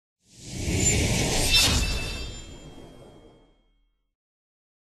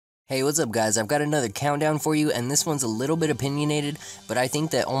Hey, what's up guys? I've got another countdown for you, and this one's a little bit opinionated, but I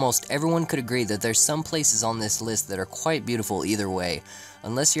think that almost everyone could agree that there's some places on this list that are quite beautiful either way,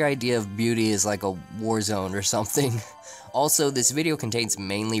 unless your idea of beauty is like a war zone or something. Also, this video contains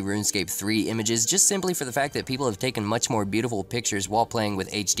mainly RuneScape 3 images, just simply for the fact that people have taken much more beautiful pictures while playing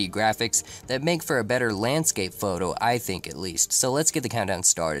with HD graphics that make for a better landscape photo, I think at least. So let's get the countdown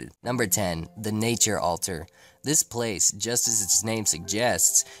started. Number 10, the Nature Altar. This place, just as its name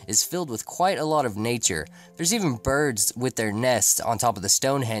suggests, is filled with quite a lot of nature. There's even birds with their nests on top of the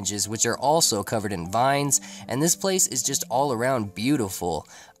stone hedges, which are also covered in vines, and this place is just all around beautiful.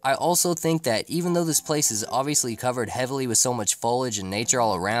 I also think that even though this place is obviously covered heavily with so much foliage and nature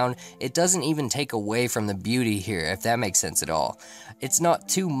all around, it doesn't even take away from the beauty here, if that makes sense at all. It's not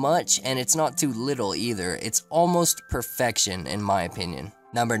too much, and it's not too little either. It's almost perfection, in my opinion.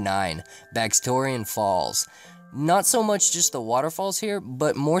 Number 9, Baxtorian Falls. Not so much just the waterfalls here,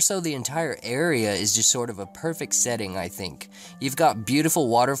 but more so the entire area is just sort of a perfect setting, I think. You've got beautiful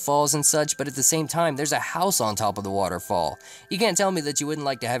waterfalls and such, but at the same time, there's a house on top of the waterfall. You can't tell me that you wouldn't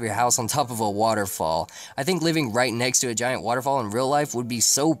like to have your house on top of a waterfall. I think living right next to a giant waterfall in real life would be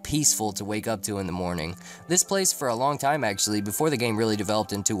so peaceful to wake up to in the morning. This place, for a long time actually, before the game really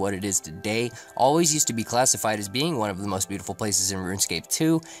developed into what it is today, always used to be classified as being one of the most beautiful places in RuneScape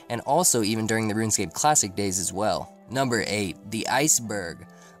 2, and also even during the RuneScape Classic days as well. Number 8, the Iceberg.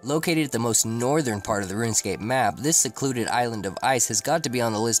 Located at the most northern part of the RuneScape map, this secluded island of ice has got to be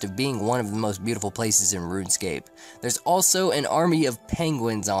on the list of being one of the most beautiful places in RuneScape. There's also an army of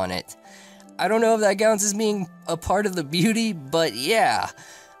penguins on it. I don't know if that counts as being a part of the beauty, but yeah.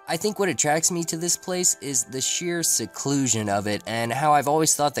 I think what attracts me to this place is the sheer seclusion of it, and how I've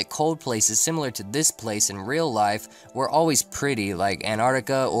always thought that cold places similar to this place in real life were always pretty, like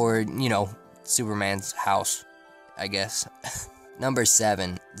Antarctica or, you know, Superman's house, I guess. Number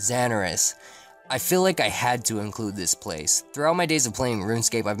 7, Xanaris. I feel like I had to include this place. Throughout my days of playing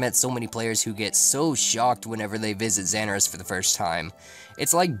RuneScape, I've met so many players who get so shocked whenever they visit Xanaris for the first time.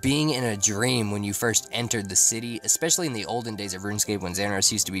 It's like being in a dream when you first entered the city, especially in the olden days of RuneScape when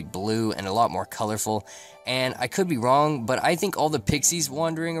Xanaris used to be blue and a lot more colorful. And I could be wrong, but I think all the pixies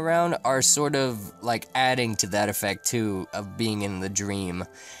wandering around are sort of like adding to that effect too, of being in the dream.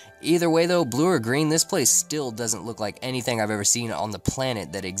 Either way though, blue or green, this place still doesn't look like anything I've ever seen on the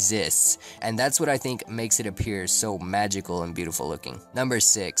planet that exists, and that's what I think makes it appear so magical and beautiful looking. Number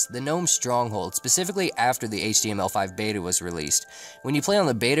 6, the Gnome Stronghold, specifically after the HTML5 beta was released. When you play on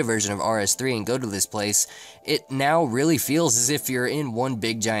the beta version of RS3 and go to this place, it now really feels as if you're in one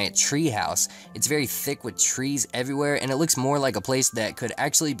big giant tree house. It's very thick with trees everywhere, and it looks more like a place that could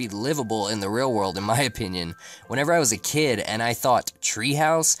actually be livable in the real world, in my opinion. Whenever I was a kid and I thought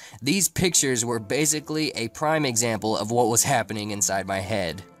treehouse, these pictures were basically a prime example of what was happening inside my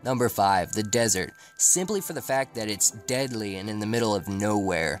head. Number 5, the desert. Simply for the fact that it's deadly and in the middle of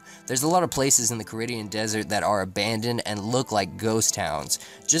nowhere. There's a lot of places in the Canadian desert that are abandoned and look like ghost towns.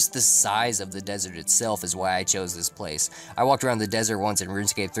 Just the size of the desert itself is why I chose this place. I walked around the desert once in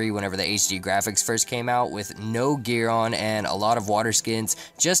RuneScape 3 whenever the HD graphics first came out with no gear on and a lot of water skins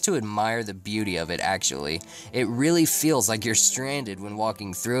just to admire the beauty of it actually. It really feels like you're stranded when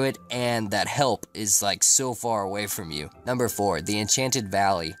walking through it, and that help is like so far away from you. Number 4, the Enchanted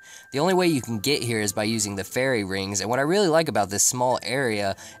Valley. The only way you can get here is by using the fairy rings, and what I really like about this small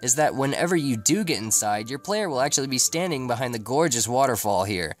area is that whenever you do get inside, your player will actually be standing behind the gorgeous waterfall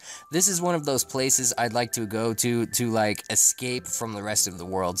here. This is one of those places I'd like to go to like escape from the rest of the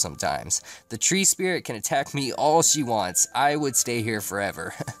world sometimes. The tree spirit can attack me all she wants. I would stay here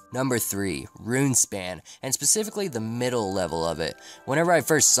forever. Number 3, Runespan, and specifically the middle level of it. Whenever I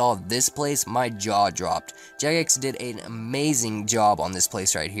first saw this place, my jaw dropped. Jagex did an amazing job on this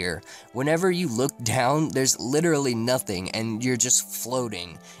place right here. Whenever you look down, there's literally nothing, and you're just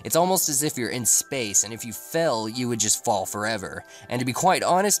floating. It's almost as if you're in space, and if you fell, you would just fall forever. And to be quite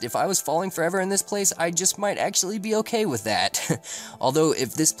honest, if I was falling forever in this place, I just might actually be okay with that. Although,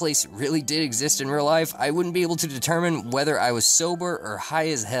 if this place really did exist in real life, I wouldn't be able to determine whether I was sober or high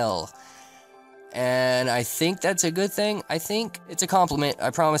as hell. And I think that's a good thing. I think it's a compliment. I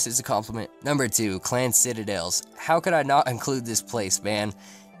promise it's a compliment. Number 2, Clan Citadels. How could I not include this place, man?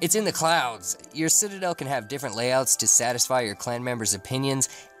 It's in the clouds. Your citadel can have different layouts to satisfy your clan members' opinions,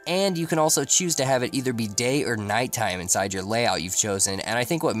 and you can also choose to have it either be day or nighttime inside your layout you've chosen, and I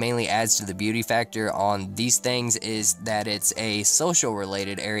think what mainly adds to the beauty factor on these things is that it's a social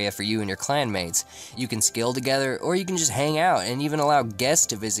related area for you and your clanmates. You can skill together, or you can just hang out and even allow guests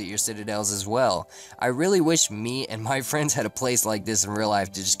to visit your citadels as well. I really wish me and my friends had a place like this in real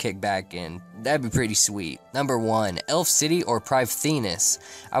life to just kick back and That'd be pretty sweet. Number 1, Elf City or Privethenus.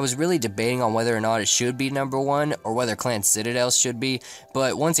 I was really debating on whether or not it should be number 1 or whether Clan Citadel should be,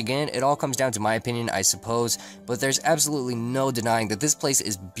 but once again, it all comes down to my opinion, I suppose, but there's absolutely no denying that this place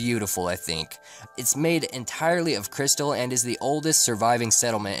is beautiful, I think. It's made entirely of crystal and is the oldest surviving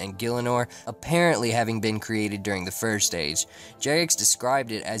settlement in Gielinor, apparently having been created during the First Age. Jarex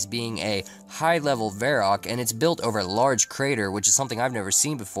described it as being a high-level Varrock, and it's built over a large crater, which is something I've never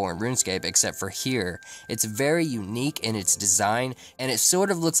seen before in RuneScape except for here. It's very unique in its design, and it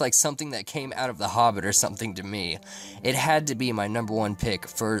sort of looks like something that came out of The Hobbit or something to me. It had to be my number 1 pick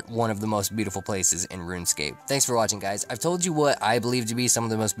for one of the most beautiful places in RuneScape. Thanks for watching, guys. I've told you what I believe to be some of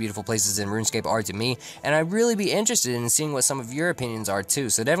the most beautiful places in RuneScape are to me, and I'd really be interested in seeing what some of your opinions are too,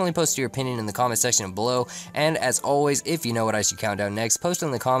 so definitely post your opinion in the comment section below, and as always, if you know what I should count down next, post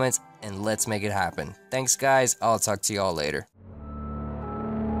in the comments, and let's make it happen. Thanks, guys. I'll talk to y'all later.